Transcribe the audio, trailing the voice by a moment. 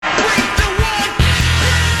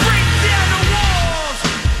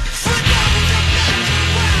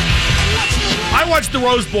watched the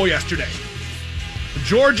Rose Bowl yesterday.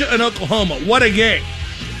 Georgia and Oklahoma. What a game.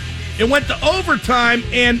 It went to overtime,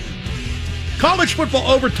 and college football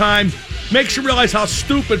overtime makes you realize how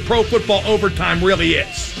stupid pro football overtime really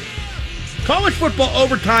is. College football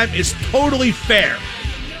overtime is totally fair.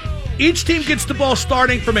 Each team gets the ball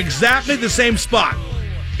starting from exactly the same spot.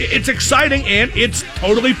 It's exciting, and it's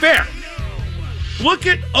totally fair. Look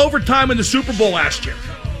at overtime in the Super Bowl last year.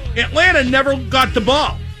 Atlanta never got the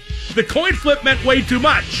ball. The coin flip meant way too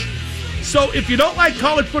much. So if you don't like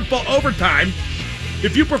college football overtime,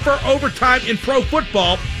 if you prefer overtime in pro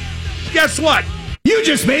football, guess what? You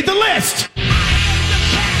just made the list!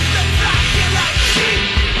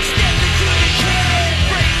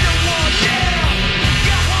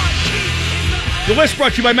 The list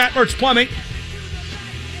brought to you by Matt Mertz Plumbing.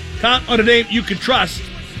 Count on a name you can trust.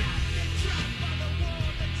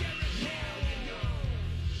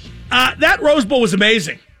 That Rose Bowl was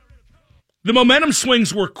amazing. The momentum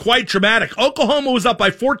swings were quite dramatic. Oklahoma was up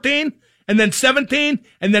by 14, and then 17,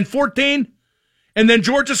 and then 14, and then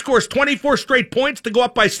Georgia scores 24 straight points to go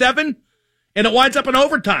up by 7, and it winds up in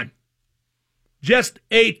overtime. Just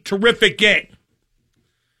a terrific game.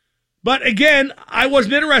 But again, I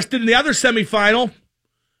wasn't interested in the other semifinal,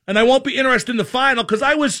 and I won't be interested in the final because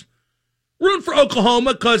I was rooting for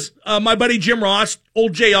Oklahoma because my buddy Jim Ross,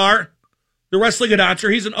 old JR, the wrestling announcer,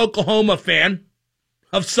 he's an Oklahoma fan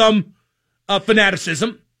of some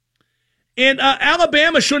fanaticism. And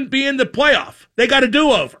Alabama shouldn't be in the playoff. They got a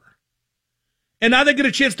do-over. And now they get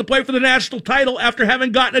a chance to play for the national title after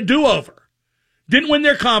having gotten a do-over. Didn't win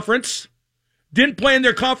their conference, didn't play in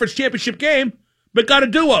their conference championship game, but got a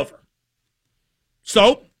do-over.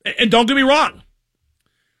 So, and don't get me wrong,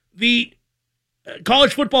 the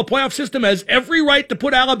college football playoff system has every right to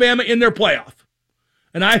put Alabama in their playoff.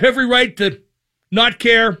 And I have every right to not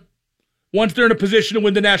care once they're in a position to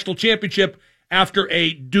win the national championship after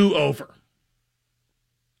a do-over.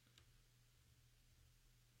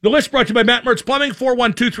 The list brought to you by Matt Mertz Plumbing.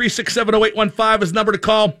 412-367-0815 is the number to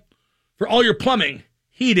call for all your plumbing,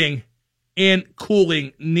 heating, and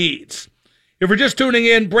cooling needs. If you're just tuning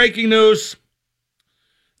in, breaking news.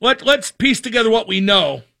 Let's piece together what we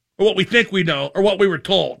know, or what we think we know, or what we were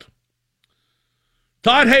told.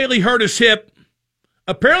 Todd Haley hurt his hip,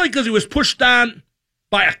 apparently because he was pushed down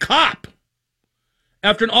by a cop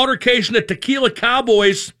after an altercation at Tequila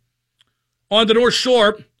Cowboys on the North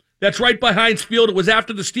Shore. That's right by Heinz Field. It was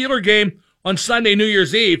after the Steeler game on Sunday, New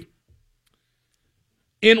Year's Eve.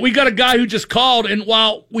 And we got a guy who just called, and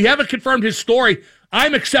while we haven't confirmed his story,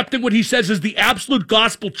 I'm accepting what he says is the absolute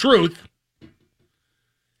gospel truth.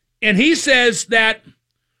 And he says that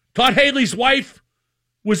Todd Haley's wife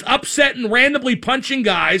was upset and randomly punching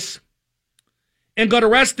guys and got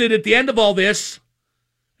arrested at the end of all this.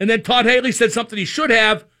 And then Todd Haley said something he should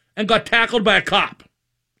have and got tackled by a cop.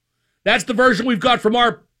 That's the version we've got from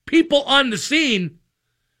our people on the scene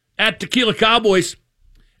at Tequila Cowboys.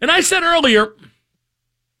 And I said earlier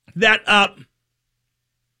that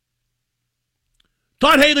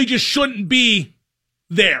Todd Haley just shouldn't be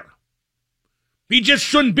there. He just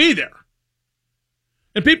shouldn't be there.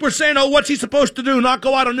 And people are saying, oh, what's he supposed to do, not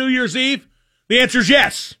go out on New Year's Eve? The answer is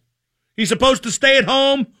yes. He's supposed to stay at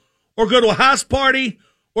home or go to a house party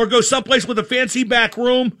or go someplace with a fancy back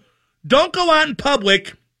room. Don't go out in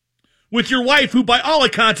public with your wife, who by all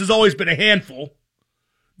accounts has always been a handful.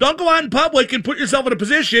 Don't go out in public and put yourself in a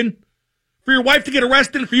position for your wife to get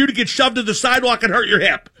arrested and for you to get shoved to the sidewalk and hurt your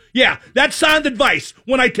hip. Yeah, that's sound advice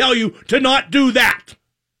when I tell you to not do that.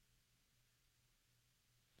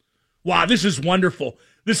 Wow, this is wonderful.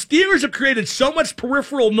 The Steelers have created so much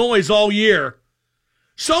peripheral noise all year.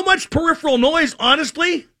 So much peripheral noise,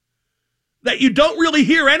 honestly, that you don't really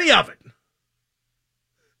hear any of it.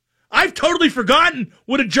 I've totally forgotten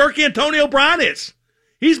what a jerk Antonio Brown is.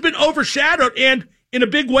 He's been overshadowed, and in a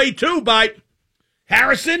big way, too, by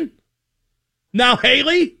Harrison, now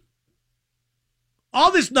Haley.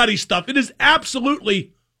 All this nutty stuff. It is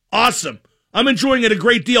absolutely awesome. I'm enjoying it a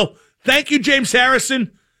great deal. Thank you, James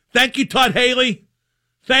Harrison. Thank you, Todd Haley.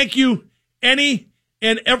 Thank you, any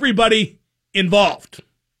and everybody involved.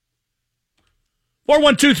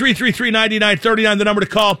 412-333-9939, the number to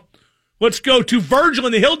call. Let's go to Virgil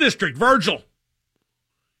in the Hill District. Virgil,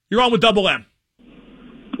 you're on with Double M.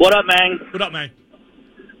 What up, man? What up, man?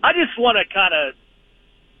 I just want to kind of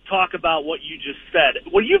talk about what you just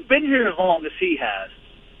said. Well, you've been here as long as he has,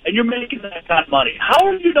 and you're making that kind of money. How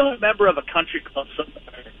are you not a member of a country club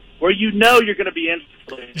somewhere where you know you're going to be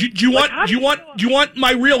influenced? Do you want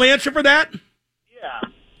my real answer for that? Yeah.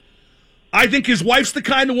 I think his wife's the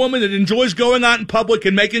kind of woman that enjoys going out in public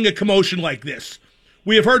and making a commotion like this.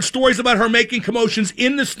 We have heard stories about her making commotions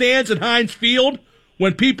in the stands at Heinz Field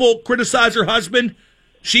when people criticize her husband,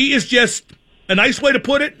 she is just, a nice way to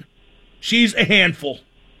put it, she's a handful.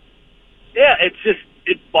 Yeah,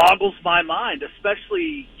 it boggles my mind,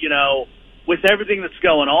 especially, with everything that's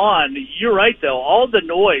going on. You're right, though. All the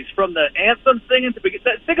noise from the anthem thing at the beginning.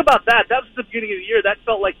 Think about that. That was the beginning of the year. That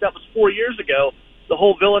felt like that was 4 years ago, the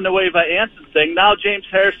whole Villanueva anthem thing. Now James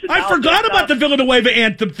Harrison. I forgot about the Villanueva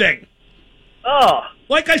anthem thing. Oh.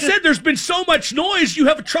 Like I said, there's been so much noise, you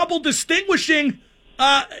have trouble distinguishing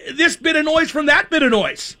this bit of noise from that bit of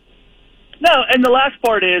noise. No, and the last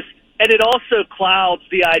part is, and it also clouds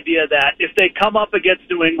the idea that if they come up against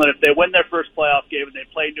New England, if they win their first playoff game and they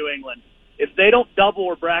play New England, if they don't double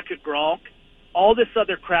or bracket Gronk, all this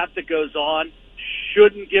other crap that goes on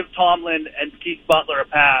shouldn't give Tomlin and Keith Butler a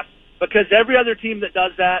pass, because every other team that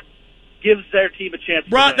does that gives their team a chance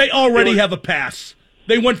to win. They already have a pass.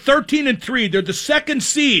 They went 13-3. They're the second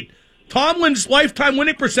seed. Tomlin's lifetime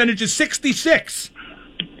winning percentage is 66.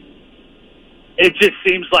 It just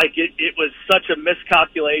seems like it was such a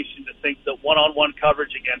miscalculation to think that one-on-one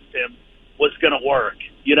coverage against him was going to work,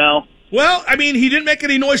 Well, I mean, he didn't make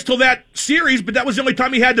any noise till that series, but that was the only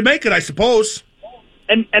time he had to make it, I suppose.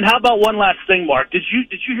 And how about one last thing, Mark? Did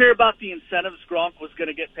you hear about the incentives Gronk was going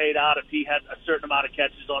to get paid out if he had a certain amount of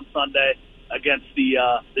catches on Sunday against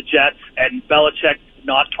the Jets, and Belichick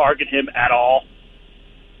not target him at all?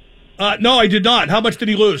 No, I did not. How much did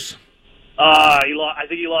he lose? I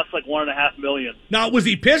think he lost like $1.5 million. Now, was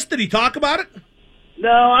he pissed? Did he talk about it? No,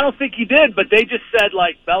 I don't think he did, but they just said,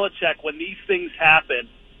 like, Belichick, when these things happen,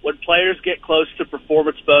 when players get close to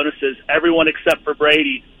performance bonuses, everyone except for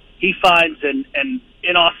Brady, he finds an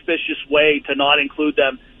inauspicious way to not include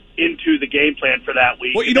them into the game plan for that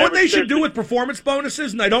week. Well, you know what they should do with performance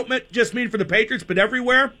bonuses, and I don't just mean for the Patriots, but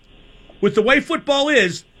everywhere? With the way football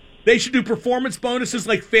is, they should do performance bonuses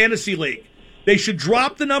like Fantasy League. They should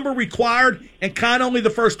drop the number required and count only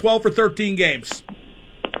the first 12 or 13 games.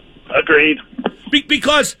 Agreed.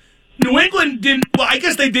 Because New England didn't, well, I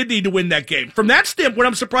guess they did need to win that game. From that standpoint,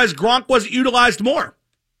 I'm surprised Gronk wasn't utilized more.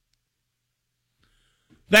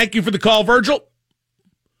 Thank you for the call, Virgil.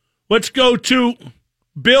 Let's go to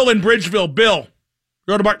Bill in Bridgeville. Bill,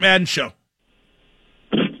 you're on the Mark Madden Show.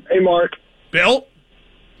 Hey, Mark. Bill?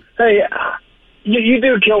 Hey, you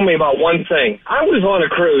do kill me about one thing. I was on a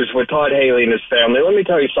cruise with Todd Haley and his family. Let me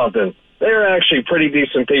tell you something. They're actually pretty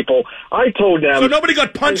decent people. I told them... So nobody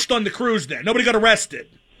got punched on the cruise then? Nobody got arrested?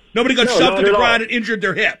 Nobody got shoved to the ground and injured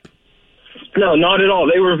their hip? No, not at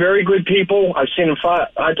all. They were very good people. I've seen them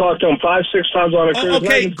I talked to them 5-6 times on a cruise.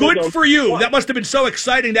 Okay, good for you. That must have been so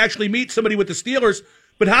exciting to actually meet somebody with the Steelers.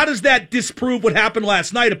 But how does that disprove what happened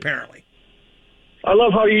last night, apparently? I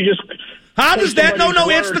love how you just... How does that? No,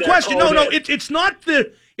 answer the question. No, it's not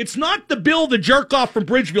the Bill the jerk off from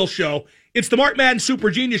Bridgeville show. It's the Mark Madden Super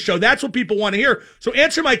Genius show. That's what people want to hear. So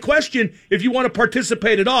answer my question if you want to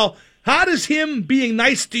participate at all. How does him being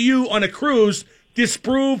nice to you on a cruise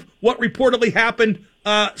disprove what reportedly happened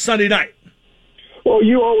Sunday night? Well,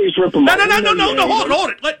 you always rip him off. No,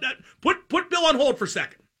 hold it. Put Bill on hold for a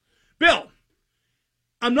second. Bill,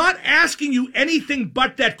 I'm not asking you anything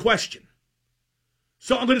but that question.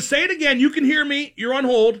 So I'm going to say it again. You can hear me. You're on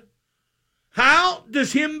hold. How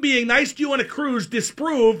does him being nice to you on a cruise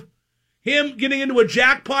disprove him getting into a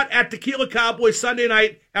jackpot at Tequila Cowboys Sunday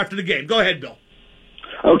night after the game? Go ahead, Bill.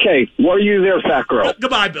 Okay. Were you there, fat girl?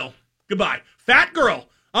 Goodbye, Bill. Goodbye. Fat girl.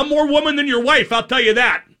 I'm more woman than your wife, I'll tell you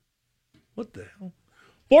that. What the hell?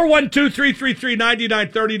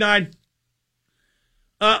 412-333-9939.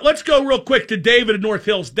 Let's go real quick to David in North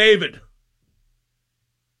Hills. David.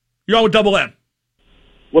 You're on with Double M.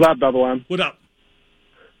 What up, Double M? What up?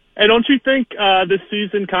 Hey, don't you think this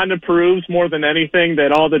season kind of proves more than anything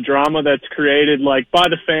that all the drama that's created, like by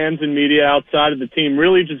the fans and media outside of the team,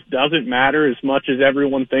 really just doesn't matter as much as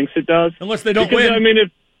everyone thinks it does? Unless they don't win. I mean,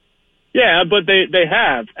 but they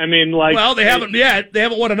have. I mean, like, well, they haven't yet. They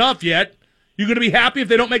haven't won enough yet. You going to be happy if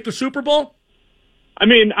they don't make the Super Bowl? I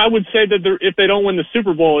mean, I would say that if they don't win the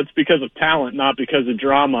Super Bowl, it's because of talent, not because of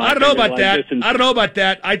drama. I don't know about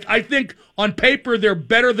that. I think on paper they're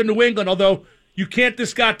better than New England, although you can't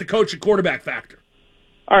discount the coach and quarterback factor.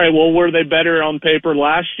 All right, well, were they better on paper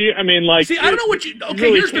last year? I mean, like... See, I don't know what you... Okay,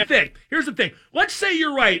 really Here's the thing. Let's say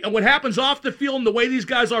you're right, and what happens off the field and the way these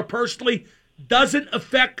guys are personally doesn't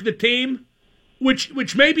affect the team,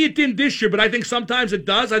 which maybe it didn't this year, but I think sometimes it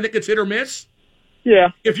does. I think it's hit or miss. Yeah.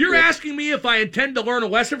 If you're asking me if I intend to learn a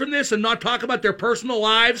lesson from this and not talk about their personal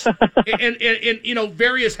lives and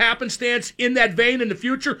various happenstance in that vein in the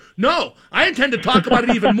future, no. I intend to talk about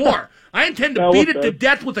it even more. I intend to beat it to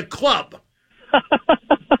death with a club.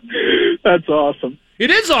 That's awesome.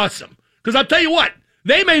 It is awesome. Because I'll tell you what,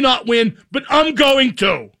 They may not win, but I'm going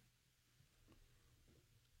to.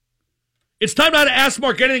 It's time now to Ask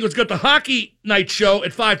Mark Anything. Let's go to the Hockey Night Show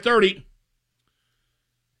at 5:30.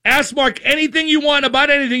 Ask Mark anything you want about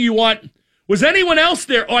anything you want. Was anyone else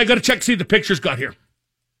there? Oh, I got to check to see if the pictures got here.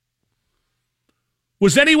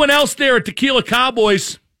 Was anyone else there at Tequila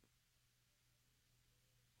Cowboys?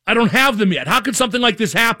 I don't have them yet. How could something like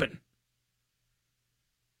this happen?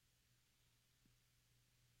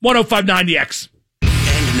 105.9 The X.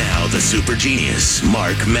 And now the super genius,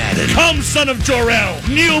 Mark Madden. Come, son of Jor-El,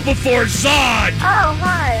 kneel before Zod. Oh,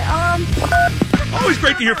 hi. Always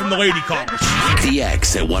great to hear from the lady callers. The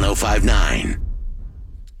X at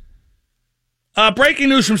 105.9. Breaking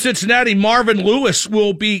news from Cincinnati, Marvin Lewis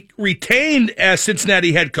will be retained as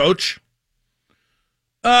Cincinnati head coach.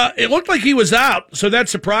 It looked like he was out, so that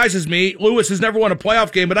surprises me. Lewis has never won a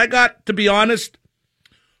playoff game, but I got to be honest,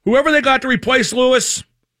 whoever they got to replace Lewis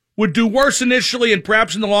would do worse initially and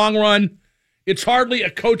perhaps in the long run. It's hardly a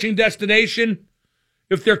coaching destination.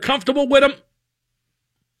 If they're comfortable with him,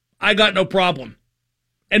 I got no problem.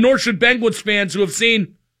 And nor should Penguins fans who have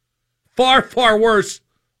seen far, far worse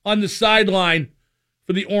on the sideline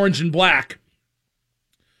for the orange and black.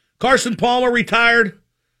 Carson Palmer retired.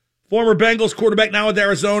 Former Bengals quarterback, now with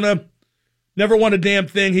Arizona. Never won a damn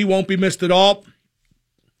thing. He won't be missed at all.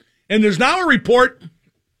 And there's now a report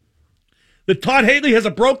that Todd Haley has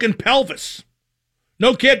a broken pelvis.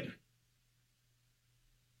 No kidding.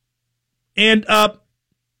 And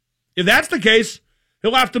if that's the case,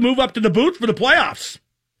 he'll have to move up to the boot for the playoffs,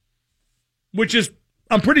 which is,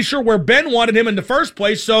 I'm pretty sure, where Ben wanted him in the first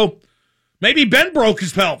place. So maybe Ben broke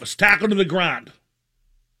his pelvis, tackled to the ground.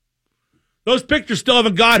 Those pictures still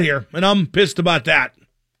haven't got here, and I'm pissed about that.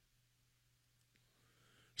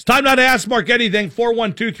 It's time now to Ask Mark Anything,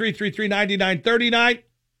 412-333-9939.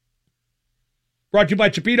 Brought to you by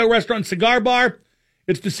Chipito Restaurant and Cigar Bar.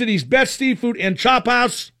 It's the city's best seafood and chop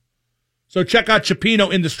house. So check out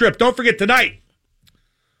Chipino in the Strip. Don't forget, tonight,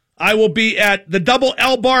 I will be at the Double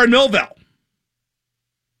L Bar in Millville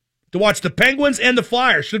to watch the Penguins and the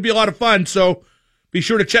Flyers. Should be a lot of fun, so be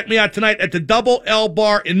sure to check me out tonight at the Double L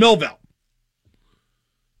Bar in Millville.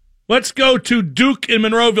 Let's go to Duke in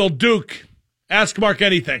Monroeville. Duke, Ask Mark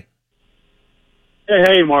Anything.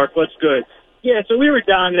 Hey, Mark, what's good? Yeah, so we were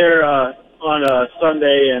down there on a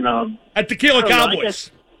Sunday and At Tequila Cowboys.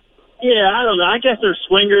 I don't know. I guess they're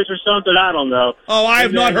swingers or something. I don't know. Oh, I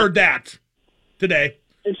have not heard that today.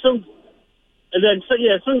 And some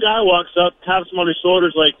guy walks up, taps him on his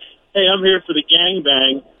shoulders, like, "Hey, I'm here for the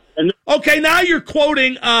gangbang." And okay, now you're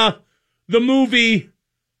quoting the movie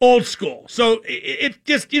Old School. So it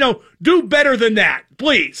just, do better than that,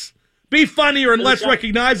 please. Be funnier and less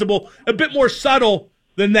recognizable, a bit more subtle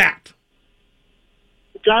than that.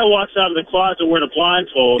 The guy walks out of the closet wearing a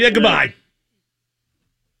blindfold. Yeah, goodbye.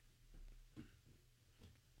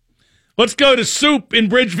 Let's go to Soup in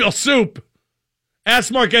Bridgeville. Soup,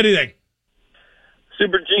 Ask Mark Anything.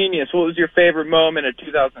 Super genius. What was your favorite moment of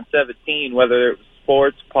 2017, whether it was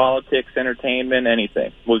sports, politics, entertainment,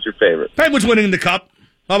 anything? What was your favorite? Penguins winning the Cup.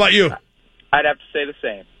 How about you? I'd have to say the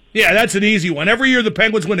same. Yeah, that's an easy one. Every year the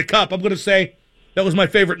Penguins win the Cup, I'm going to say that was my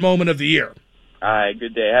favorite moment of the year. All right,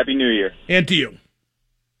 good day. Happy New Year. And to you.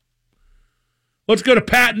 Let's go to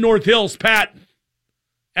Pat in North Hills. Pat,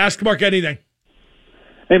 Ask Mark Anything.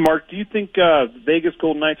 Hey, Mark, do you think Vegas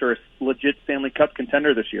Golden Knights are a legit Stanley Cup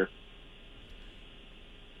contender this year?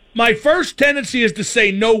 My first tendency is to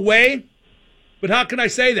say no way, but how can I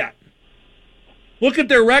say that? Look at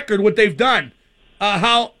their record, what they've done,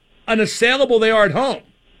 how unassailable they are at home.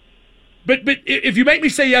 But if you make me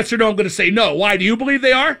say yes or no, I'm going to say no. Why? Do you believe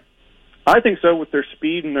they are? I think so, with their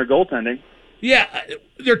speed and their goaltending. Yeah,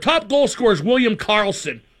 their top goal scorer is William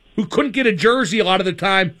Karlsson, who couldn't get a jersey a lot of the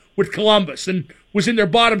time with Columbus and was in their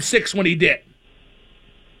bottom six when he did.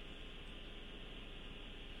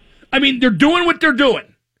 I mean, they're doing what they're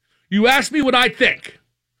doing. You ask me what I think.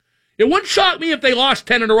 It wouldn't shock me if they lost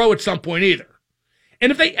 10 in a row at some point either.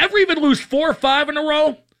 And if they ever even lose 4 or 5 in a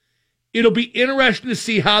row, it'll be interesting to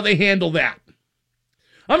see how they handle that.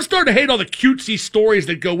 I'm starting to hate all the cutesy stories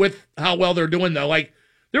that go with how well they're doing, though. Like,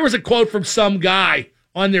 there was a quote from some guy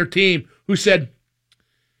on their team who said,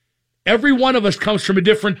 "Every one of us comes from a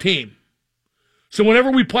different team. So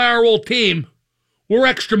whenever we play our old team, we're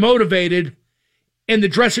extra motivated, and the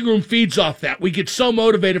dressing room feeds off that. We get so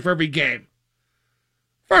motivated for every game."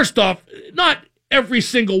 First off, not every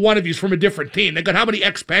single one of you is from a different team. They got how many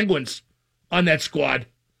ex-Penguins on that squad?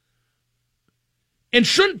 And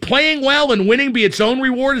shouldn't playing well and winning be its own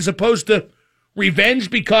reward as opposed to revenge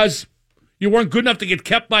because you weren't good enough to get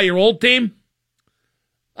kept by your old team?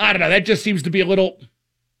 I don't know. That just seems to be a little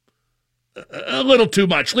a little too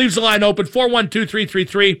much. Leaves the line open.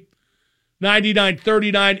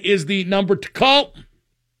 412-333-9939 is the number to call.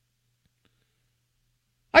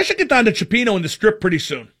 I should get down to Chipino in the Strip pretty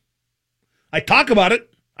soon. I talk about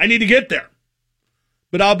it. I need to get there.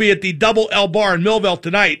 But I'll be at the Double L Bar in Millville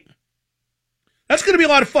tonight. That's going to be a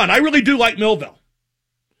lot of fun. I really do like Millville.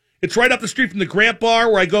 It's right up the street from the Grant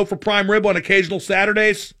Bar where I go for prime rib on occasional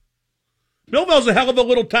Saturdays. Millville's a hell of a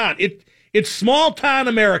little town. It's small town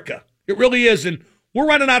America. It really is, and we're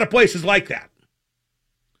running out of places like that.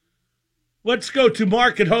 Let's go to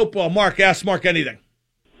Mark at Hopewell. Mark, ask Mark anything.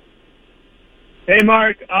 Hey,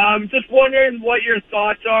 Mark. Just wondering what your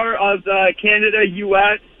thoughts are of the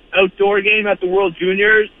Canada-U.S. outdoor game at the World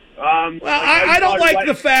Juniors. I don't like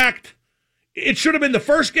the fact it should have been the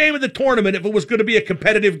first game of the tournament if it was going to be a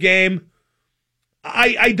competitive game.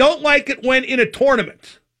 I don't like it when in a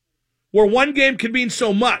tournament where one game can mean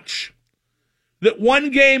so much that one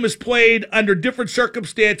game is played under different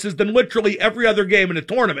circumstances than literally every other game in a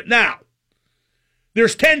tournament. Now,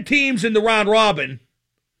 there's 10 teams in the round robin,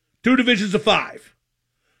 2 divisions of 5.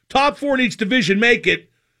 Top 4 in each division make it,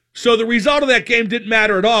 so the result of that game didn't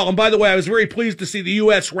matter at all. And by the way, I was very pleased to see the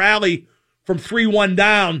U.S. rally from 3-1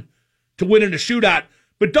 down to win in a shootout.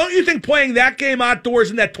 But don't you think playing that game outdoors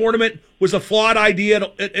in that tournament was a flawed idea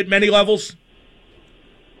at many levels?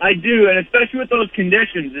 I do, and especially with those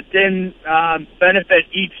conditions, it didn't benefit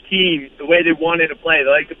each team the way they wanted to play. They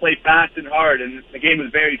like to play fast and hard, and the game was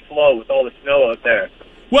very slow with all the snow out there.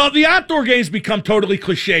 Well, the outdoor games become totally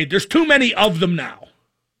cliched. There's too many of them now.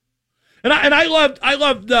 And I loved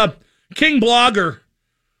King Blogger,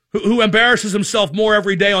 who embarrasses himself more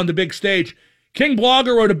every day on the big stage. King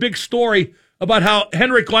Blogger wrote a big story about how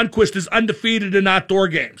Henrik Lundqvist is undefeated in outdoor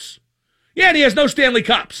games. Yeah, and he has no Stanley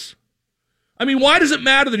Cups. I mean, why does it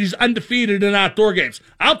matter that he's undefeated in outdoor games?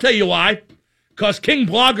 I'll tell you why. Because King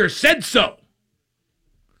Blogger said so.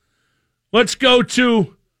 Let's go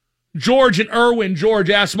to George and Irwin.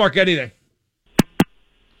 George, ask Mark anything.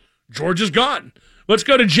 George is gone. Let's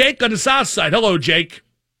go to Jake on the south side. Hello, Jake.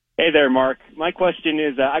 Hey there, Mark. My question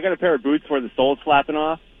is, I got a pair of boots where the sole's flapping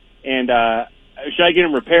off, and should I get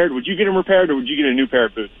them repaired? Would you get them repaired, or would you get a new pair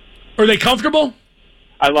of boots? Are they comfortable?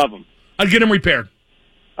 I love them. I'd get them repaired.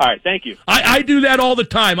 All right, thank you. I do that all the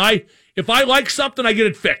time. If I like something, I get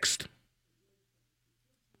it fixed.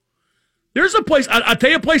 There's a place, I'll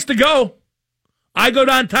tell you a place to go. I go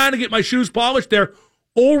downtown to get my shoes polished there.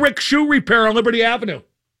 Ulrich Shoe Repair on Liberty Avenue.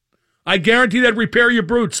 I guarantee they'd repair your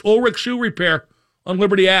boots. Ulrich Shoe Repair on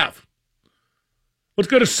Liberty Ave. Let's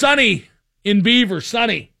go to Sonny in Beaver.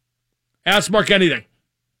 Sonny, ask Mark anything.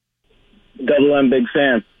 Double M big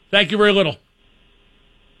fan. Thank you very little.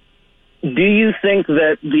 Do you think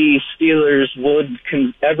that the Steelers would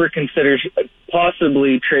ever consider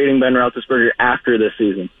possibly trading Ben Roethlisberger after this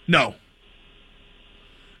season? No.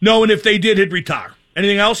 No, and if they did, he'd retire.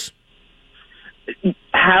 Anything else?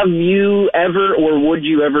 Have you ever or would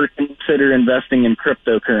you ever consider investing in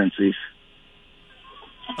cryptocurrencies?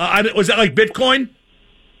 Was that like Bitcoin?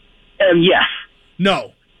 Yes.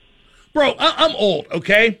 No. Bro, I'm old,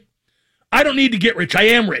 okay? I don't need to get rich. I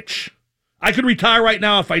am rich. I could retire right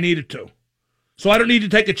now if I needed to. So I don't need to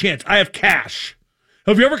take a chance. I have cash.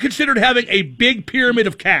 Have you ever considered having a big pyramid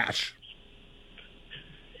of cash?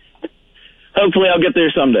 Hopefully I'll get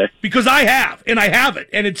there someday. Because I have, and I have it,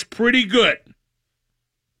 and it's pretty good.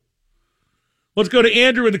 Let's go to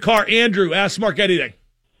Andrew in the car. Andrew, ask Mark anything.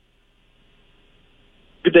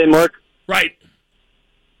 Good day, Mark. Right.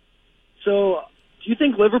 So, do you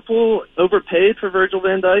think Liverpool overpaid for Virgil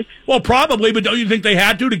van Dijk? Well, probably, but don't you think they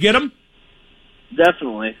had to get him?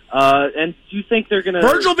 Definitely. And do you think they're going to...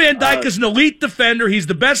 Virgil van Dijk is an elite defender. He's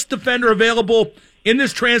the best defender available in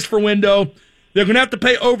this transfer window. They're going to have to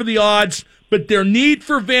pay over the odds, but their need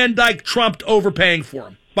for Van Dijk trumped overpaying for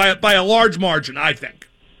him by a large margin, I think.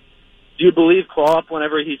 Do you believe Klopp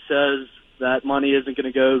whenever he says that money isn't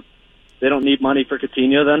going to go... They don't need money for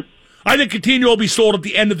Coutinho then? I think Coutinho will be sold at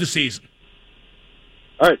the end of the season.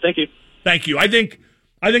 All right, thank you. Thank you. I think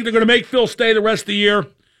they're going to make Phil stay the rest of the year.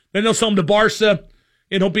 Then they'll sell him to Barca,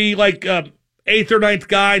 and he'll be like 8th or 9th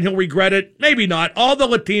guy, and he'll regret it. Maybe not. All the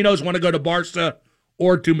Latinos want to go to Barca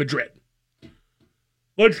or to Madrid.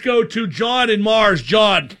 Let's go to John in Mars.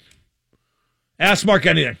 John, ask Mark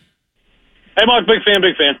anything. Hey, Mark, big fan.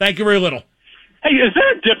 Thank you very little. Hey, is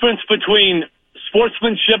there a difference between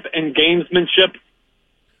sportsmanship and gamesmanship?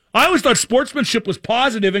 I always thought sportsmanship was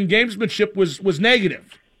positive and gamesmanship was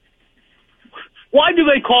negative. Why do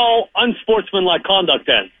they call unsportsmanlike conduct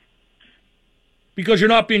then? Because you're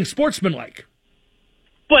not being sportsmanlike.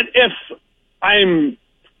 But if I'm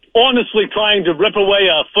honestly trying to rip away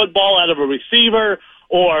a football out of a receiver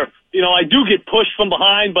Or, I do get pushed from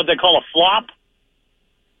behind, but they call a flop.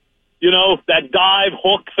 That dive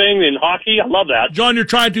hook thing in hockey. I love that. John, you're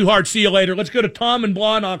trying too hard. See you later. Let's go to Tom in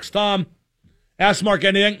Blawnox. Tom, ask Mark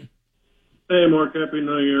anything. Hey, Mark. Happy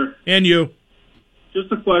New Year. And you.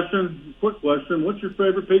 Just a quick question. What's your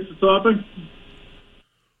favorite pizza topping?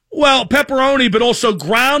 Well, pepperoni, but also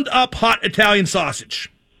ground up hot Italian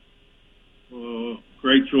sausage.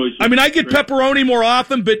 Great choice. I mean, I get pepperoni more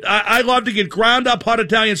often, but I love to get ground up hot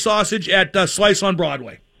Italian sausage at Slice on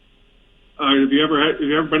Broadway. Have you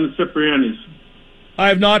ever been to Cipriani's? I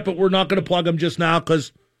have not, but we're not going to plug them just now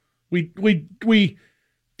because we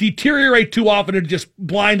deteriorate too often in just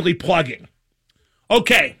blindly plugging.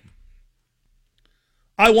 Okay.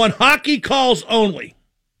 I want hockey calls only.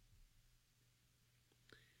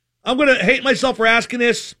 I'm going to hate myself for asking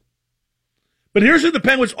this, but here's who the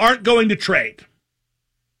Penguins aren't going to trade.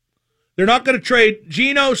 They're not going to trade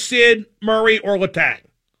Gino, Sid, Murray, or Letang.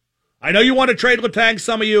 I know you want to trade Letang,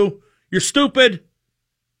 some of you. You're stupid,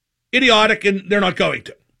 idiotic, and they're not going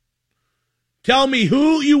to. Tell me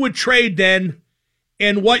who you would trade then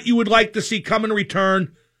and what you would like to see come in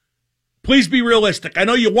return. Please be realistic. I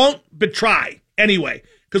know you won't, but try anyway,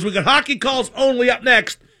 because we got hockey calls only up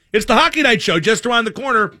next. It's the Hockey Night Show just around the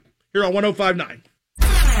corner here on 105.9.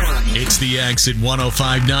 It's the X at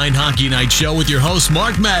 105.9 Hockey Night Show with your host,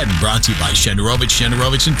 Mark Madden, brought to you by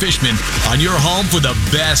Shenderovich and Fishman, on your home for the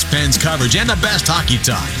best Pens coverage and the best hockey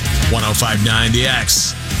talk. 105.9 The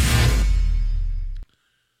X.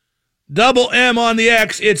 Double M on the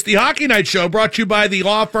X. It's the Hockey Night Show brought to you by the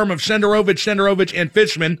law firm of Shenderovich and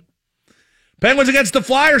Fishman. Penguins against the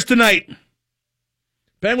Flyers tonight.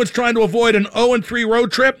 Penguins trying to avoid an 0-3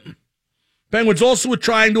 road trip. Penguins also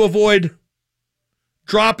trying to avoid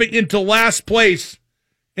dropping into last place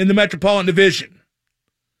in the Metropolitan Division.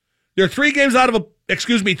 They're 3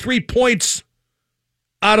 points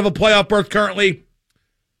out of a playoff berth currently,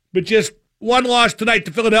 but just one loss tonight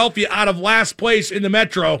to Philadelphia out of last place in the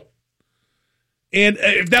Metro. And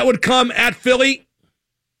if that would come at Philly,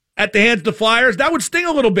 at the hands of the Flyers, that would sting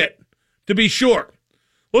a little bit, to be sure.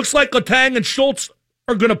 Looks like Letang and Schultz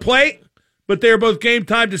are going to play, but they're both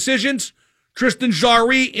game-time decisions. Tristan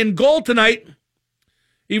Jarry in goal tonight,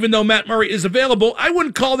 even though Matt Murray is available. I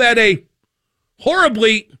wouldn't call that a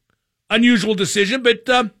horribly unusual decision, but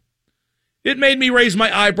it made me raise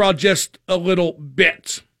my eyebrow just a little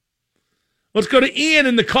bit. Let's go to Ian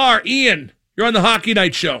in the car. Ian, you're on the Hockey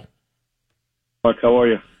Night Show. Mark, how are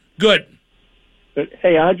you? Good.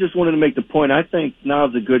 Hey, I just wanted to make the point. I think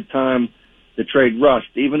now's a good time to trade Rust.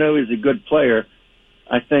 Even though he's a good player,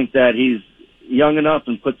 I think that he's young enough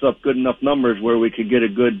and puts up good enough numbers where we could get a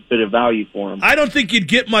good bit of value for him. I don't think you'd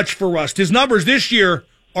get much for Rust. His numbers this year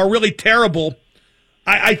are really terrible.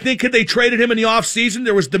 I think had they traded him in the offseason,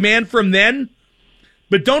 there was demand for him then.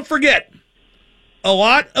 But don't forget, a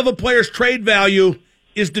lot of a player's trade value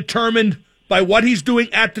is determined by what he's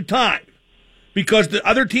doing at the time. Because the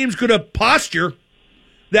other team's going to posture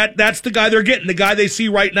that that's the guy they're getting, the guy they see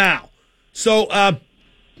right now. So I'm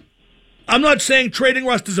not saying trading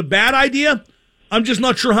Rust is a bad idea. I'm just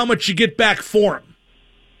not sure how much you get back for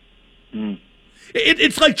him.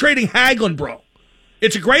 It's like trading Hagelin, bro.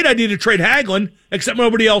 It's a great idea to trade Hagelin, except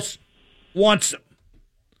nobody else wants him.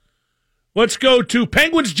 Let's go to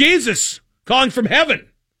Penguins Jesus, calling from heaven.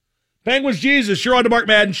 Penguins Jesus, you're on the Mark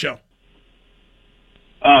Madden Show.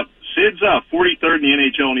 Sid's 43rd in the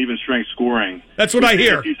NHL in even strength scoring. That's what I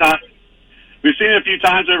hear. We've seen it a few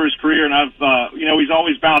times over his career, and I've, he's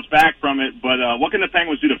always bounced back from it. But what can the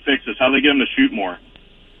Penguins do to fix this? How do they get him to shoot more?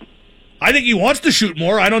 I think he wants to shoot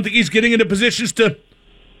more. I don't think he's getting into positions to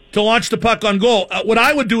launch the puck on goal. What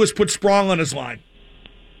I would do is put Sprong on his line.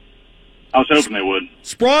 I was hoping they would.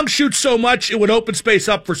 Sprong shoots so much it would open space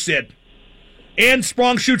up for Sid, and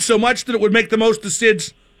Sprong shoots so much that it would make the most of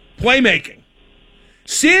Sid's playmaking.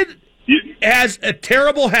 Sid has a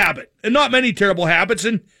terrible habit, and not many terrible habits,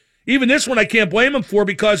 and even this one I can't blame him for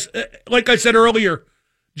because, like I said earlier,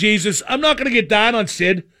 Jesus, I'm not going to get down on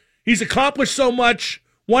Sid. He's accomplished so much,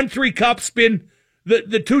 won 3 cups, been the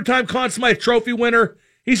 2-time Conn Smythe Trophy winner.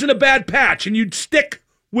 He's in a bad patch, and you'd stick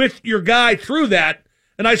with your guy through that,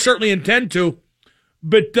 and I certainly intend to.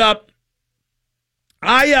 But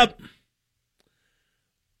I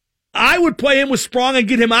would play him with Sprong and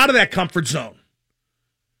get him out of that comfort zone.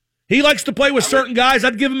 He likes to play with certain guys.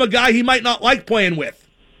 I'd give him a guy he might not like playing with.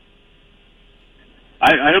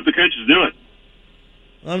 I hope the coaches do it.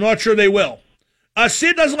 I'm not sure they will.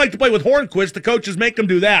 Sid doesn't like to play with Hornquist. The coaches make him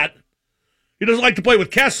do that. He doesn't like to play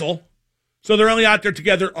with Kessel, so they're only out there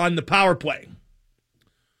together on the power play.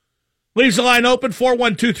 Leaves the line open,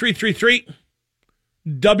 412-333.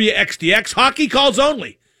 WXDX. Hockey calls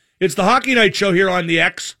only. It's the Hockey Night Show here on the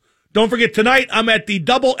X. Don't forget, tonight I'm at the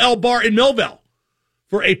Double L Bar in Millville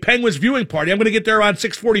for a Penguins viewing party. I'm going to get there around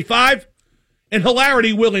 6:45, and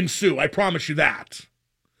hilarity will ensue. I promise you that.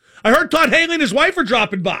 I heard Todd Haley and his wife are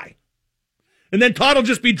dropping by, and then Todd will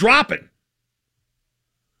just be dropping.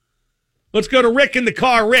 Let's go to Rick in the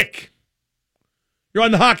car. Rick, you're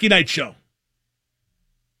on the Hockey Night Show.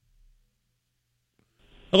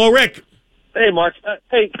 Hello, Rick. Hey, Mark.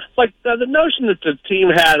 The notion that the team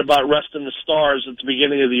had about resting the Stars at the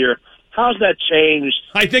beginning of the year, how's that changed?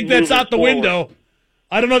 I think that's out the window.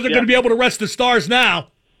 I don't know if they're going to be able to rest the Stars now.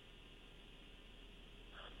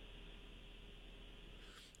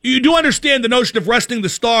 You do understand the notion of resting the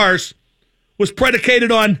Stars was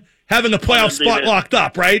predicated on having a playoff spot locked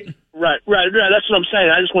up, right? Right. That's what I'm saying.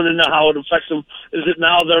 I just wanted to know how it affects them. Is it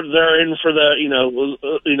now they're in for the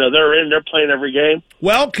they're playing every game?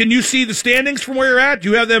 Well, can you see the standings from where you're at? Do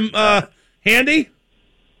you have them handy?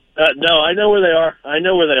 No, I know where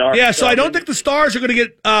they are. Yeah, so I don't think the Stars are going to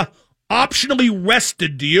get optionally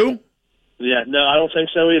rested. Do you? Yeah, no, I don't think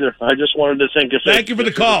so either. I just wanted to think. Thank you for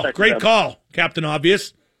the call. Great call, Captain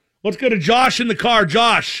Obvious. Let's go to Josh in the car.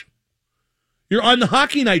 Josh, you're on the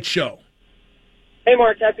Hockey Night Show. Hey,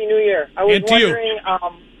 Mark, Happy New Year. I was wondering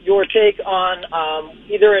your take on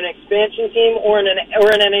either an expansion team or an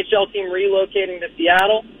NHL team relocating to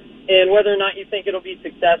Seattle and whether or not you think it'll be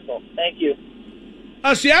successful. Thank you.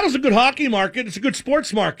 Seattle's a good hockey market. It's a good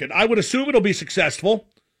sports market. I would assume it'll be successful.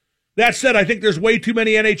 That said, I think there's way too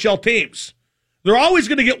many NHL teams. They're always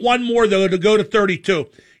going to get one more, though, to go to 32.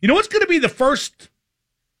 You know what's going to be the first?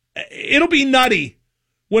 It'll be nutty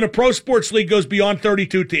when a pro sports league goes beyond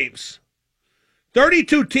 32 teams.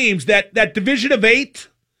 32 teams, that division of 8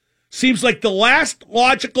 seems like the last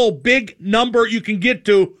logical big number you can get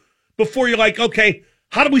to before you're like, okay,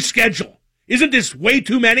 how do we schedule? Isn't this way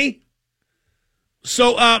too many?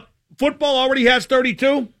 So football already has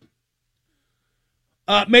 32.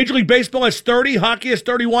 Major League Baseball has 30. Hockey has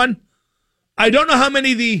 31. I don't know how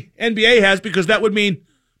many the NBA has because that would mean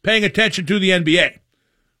paying attention to the NBA.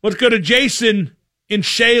 Let's go to Jason in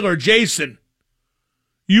Shaler. Jason,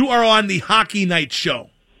 you are on the Hockey Night Show.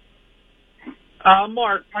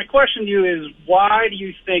 Mark, my question to you is, why do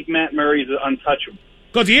you think Matt Murray is untouchable?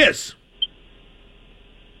 Because he is.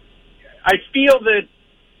 I feel that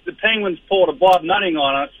the Penguins pulled a Bob Nutting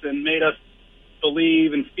on us and made us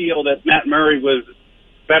believe and feel that Matt Murray was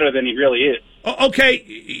better than he really is. Okay,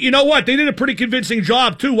 you know what? They did a pretty convincing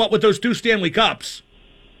job, too, what with those 2 Stanley Cups.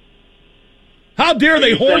 How dare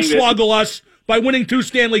they hornswoggle us by winning 2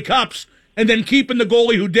 Stanley Cups and then keeping the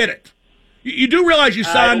goalie who did it? You do realize you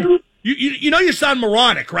sound you sound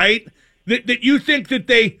moronic, right? That you think that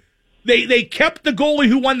they kept the goalie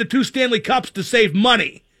who won the 2 Stanley Cups to save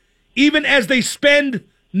money, even as they spend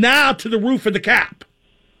now to the roof of the cap.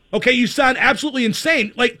 Okay, you sound absolutely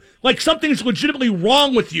insane. Like something's legitimately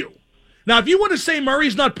wrong with you. Now, if you want to say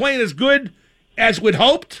Murray's not playing as good as we'd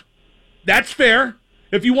hoped, that's fair.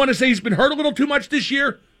 If you want to say he's been hurt a little too much this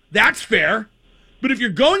year, that's fair. But if you're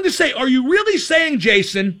going to say, are you really saying,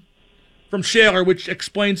 Jason, from Shaler, which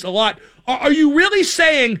explains a lot, are you really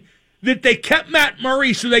saying that they kept Matt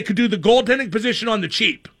Murray so they could do the goaltending position on the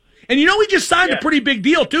cheap? And you know he just signed a pretty big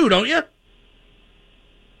deal, too, don't you?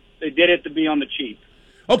 They did it to be on the cheap.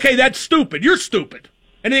 Okay, that's stupid. You're stupid.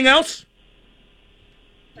 Anything else?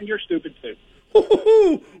 And you're stupid, too.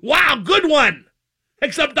 Wow, good one.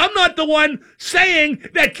 Except I'm not the one saying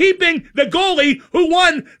that keeping the goalie who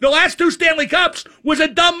won the last 2 Stanley Cups was a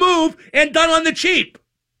dumb move and done on the cheap.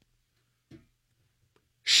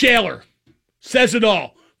 Shaler says it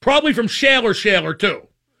all. Probably from Shaler, too.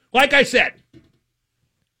 Like I said,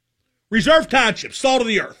 Reserve Township, salt of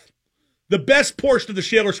the earth, the best portion of the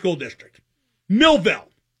Shaler School District. Millville,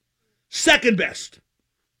 second best,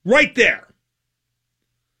 right there.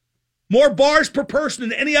 More bars per person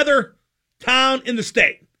than any other town in the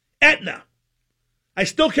state. Etna. I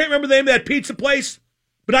still can't remember the name of that pizza place,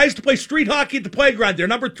 but I used to play street hockey at the playground there,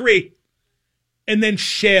 number 3. And then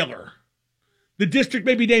Shaler. The district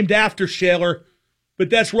may be named after Shaler, but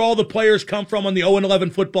that's where all the players come from on the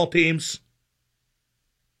 0-11 football teams.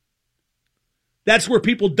 That's where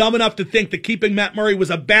people dumb enough to think that keeping Matt Murray was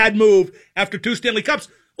a bad move after 2 Stanley Cups.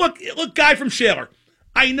 Look, guy from Shaler,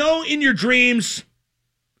 I know in your dreams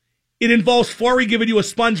it involves Fleury giving you a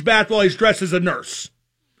sponge bath while he's dressed as a nurse.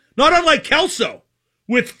 Not unlike Kelso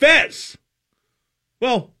with Fez.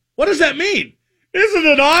 Well, what does that mean? Isn't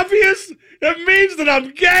it obvious? It means that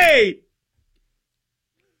I'm gay.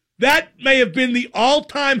 That may have been the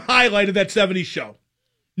all-time highlight of that 70s show.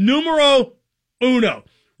 Numero uno.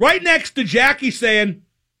 Right next to Jackie saying,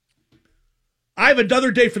 I have another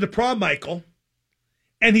day for the prom, Michael,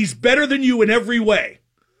 and he's better than you in every way.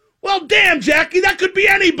 Well, damn, Jackie, that could be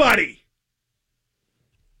anybody.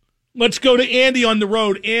 Let's go to Andy on the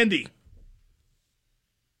road. Andy,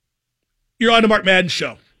 you're on the Mark Madden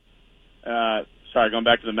Show. Sorry, going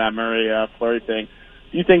back to the Matt Murray Fleury thing.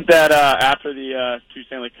 Do you think that after the 2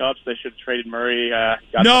 Stanley Cups, they should have traded Murray?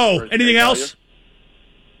 No. Anything else?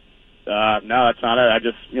 No, that's not it. I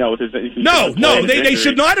just, with his No, they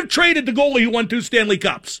should not have traded the goalie who won 2 Stanley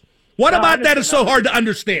Cups. What about that is so hard to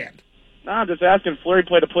understand? No, I'm just asking. Fleury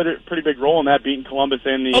played a pretty big role in that, beating Columbus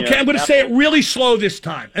in the... Okay, I'm going to say it really slow this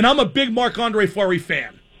time, and I'm a big Marc-Andre Fleury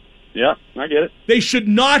fan. Yeah, I get it. They should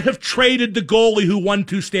not have traded the goalie who won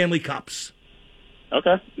 2 Stanley Cups.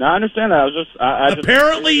 Okay. No, I understand that. I was just...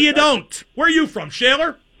 Apparently you don't. Where are you from,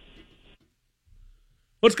 Shaler?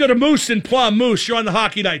 Let's go to Moose in Plum. Moose, you're on the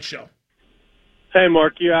Hockey Night Show. Hey,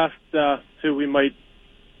 Mark, you asked who we might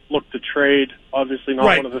look to trade. Obviously not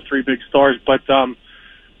one of the 3 big stars, but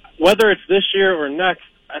whether it's this year or next,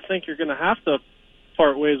 I think you're going to have to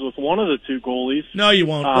part ways with one of the 2 goalies. No, you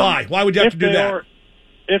won't. Why? Why would you have to do that?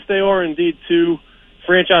 If they are indeed 2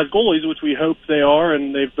 franchise goalies, which we hope they are,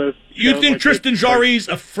 and they've both... You think Tristan Jarry's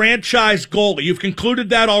a franchise goalie? You've concluded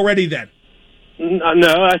that already then? No,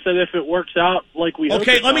 I said if it works out like we hope.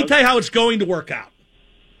 Okay, let me tell you how it's going to work out.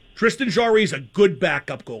 Tristan Jarry's a good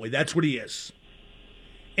backup goalie. That's what he is.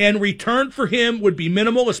 And return for him would be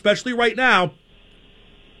minimal, especially right now.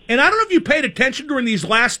 And I don't know if you paid attention during these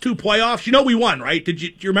last 2 playoffs. You know we won, right? Do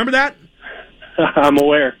you remember that? I'm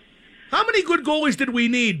aware. How many good goalies did we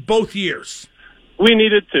need both years? We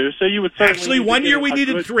needed 2, so you would certainly... Actually, one year we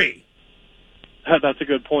needed 3. That's a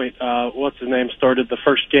good point. What's his name started the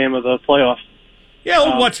first game of the playoffs.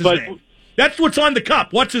 Yeah, what's his name? That's what's on the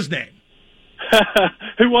cup. What's his name?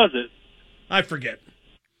 Who was it? I forget.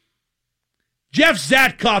 Jeff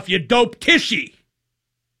Zatkoff, you dope. Tishy.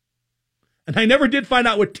 And I never did find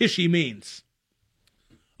out what Tishy means.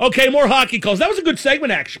 Okay, more hockey calls. That was a good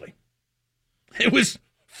segment, actually. It was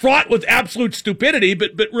fraught with absolute stupidity,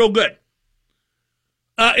 but real good.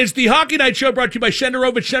 It's the Hockey Night Show brought to you by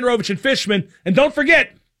Shenderovich and Fishman. And don't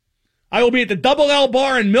forget, I will be at the Double L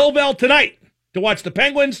Bar in Millville tonight to watch the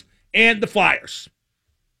Penguins and the Flyers.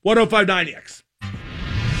 105.9 The X.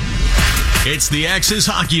 It's the X's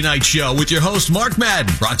Hockey Night Show with your host, Mark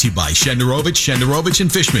Madden. Brought to you by Shenderovich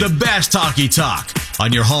and Fishman. The best hockey talk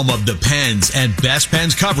on your home of the Pens and best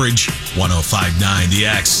Pens coverage. 105.9 The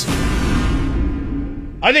X.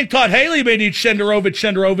 I think Todd Haley may need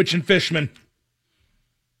Shenderovich and Fishman.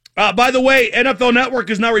 By the way, NFL Network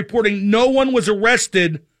is now reporting no one was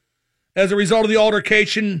arrested as a result of the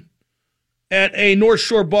altercation at a North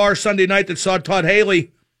Shore bar Sunday night that saw Todd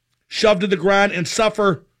Haley shoved to the ground and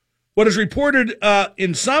suffer what is reported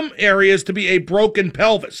in some areas to be a broken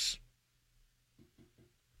pelvis.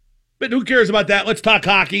 But who cares about that? Let's talk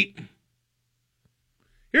hockey.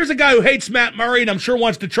 Here's a guy who hates Matt Murray and I'm sure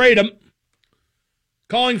wants to trade him.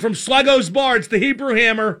 Calling from Sluggo's Bar, it's the Hebrew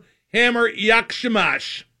Hammer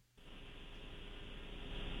Yakshamash.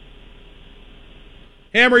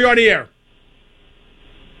 Hammer, you're on the air.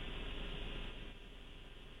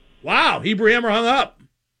 Wow, Hebrew Hammer hung up.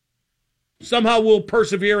 Somehow we'll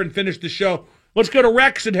persevere and finish the show. Let's go to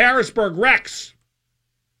Rex in Harrisburg. Rex.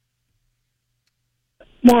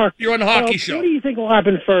 Mark, you're on the hockey show. What do you think will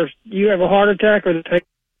happen first? Do you have a heart attack or the tank?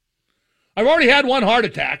 I've already had one heart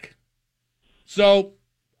attack, so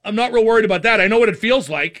I'm not real worried about that. I know what it feels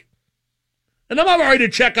like, and I'm not ready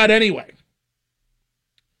to check out anyway.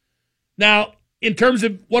 Now, in terms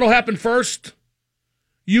of what will happen first,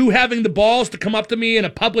 you having the balls to come up to me in a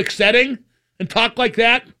public setting and talk like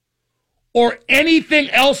that, or anything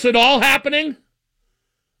else at all happening,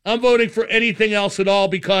 I'm voting for anything else at all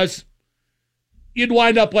because you'd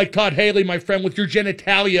wind up like Todd Haley, my friend, with your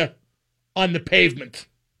genitalia on the pavement.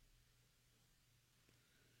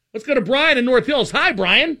 Let's go to Brian in North Hills. Hi,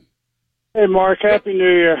 Brian. Hey, Mark. Happy New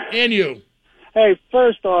Year. And you. Hey,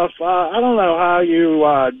 first off, I don't know how you,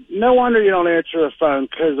 no wonder you don't answer the phone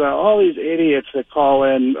because all these idiots that call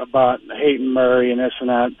in about hating Murray and this and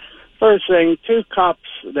that. First thing, 2 cups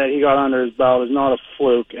that he got under his belt is not a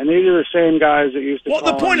fluke. And these are the same guys that used to Well,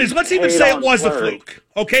 the point is, let's even say it was a fluke.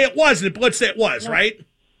 Okay, it wasn't, but let's say it was, right?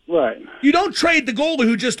 Right. You don't trade the goalie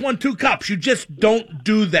who just won 2 cups. You just don't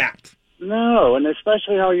do that. No, and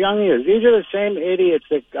especially how young he is. These are the same idiots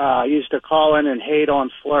that used to call in and hate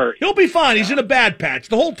on Fleury. He'll be fine. He's in a bad patch.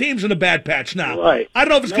 The whole team's in a bad patch now. Right. I don't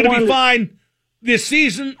know if it's going to be fine this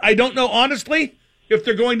season. I don't know, honestly, if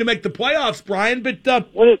they're going to make the playoffs, Brian, but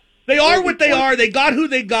they are what they are. They got who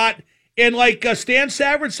they got. And like Stan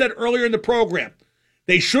Savard said earlier in the program,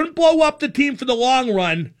 they shouldn't blow up the team for the long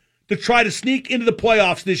run to try to sneak into the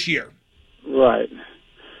playoffs this year. Right.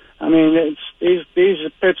 I mean, it's these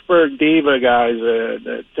Pittsburgh diva guys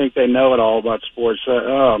that think they know it all about sports.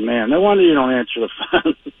 Oh, man, no wonder you don't answer the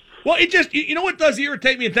phone. Well, it just, you know what does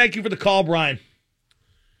irritate me, and thank you for the call, Brian.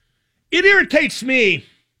 It irritates me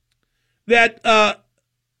that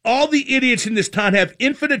all the idiots in this town have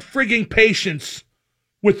infinite frigging patience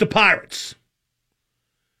with the Pirates.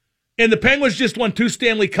 And the Penguins just won 2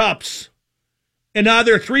 Stanley Cups. And now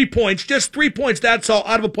they're 3 points, just 3 points, that's all,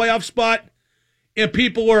 out of a playoff spot. And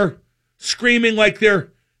people are screaming like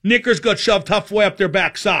their knickers got shoved halfway up their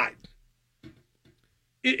backside.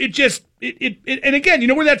 And again, you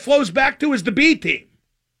know where that flows back to is the B team.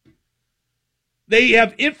 They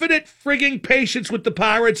have infinite frigging patience with the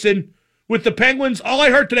Pirates and with the Penguins. All I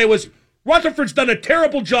heard today was Rutherford's done a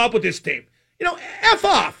terrible job with this team. You know, F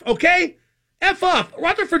off, okay? F off.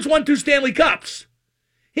 Rutherford's won 2 Stanley Cups.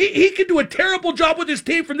 He can do a terrible job with his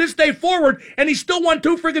team from this day forward, and he still won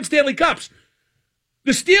 2 friggin' Stanley Cups.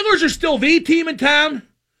 The Steelers are still the team in town,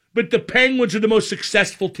 but the Penguins are the most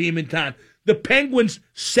successful team in town. The Penguins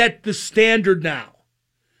set the standard now.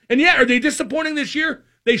 And yeah, are they disappointing this year?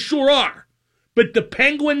 They sure are. But the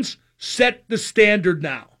Penguins set the standard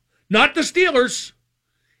now. Not the Steelers,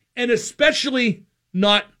 and especially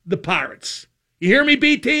not the Pirates. You hear me,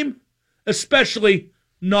 B-team? Especially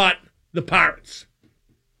not the Pirates.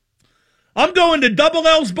 I'm going to Double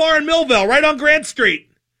L's Bar in Millville, right on Grant Street.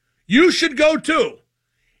 You should go too.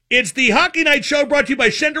 It's the Hockey Night Show brought to you by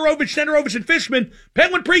Shenderovich and Fishman.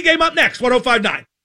 Penguin pregame up next, 105.9.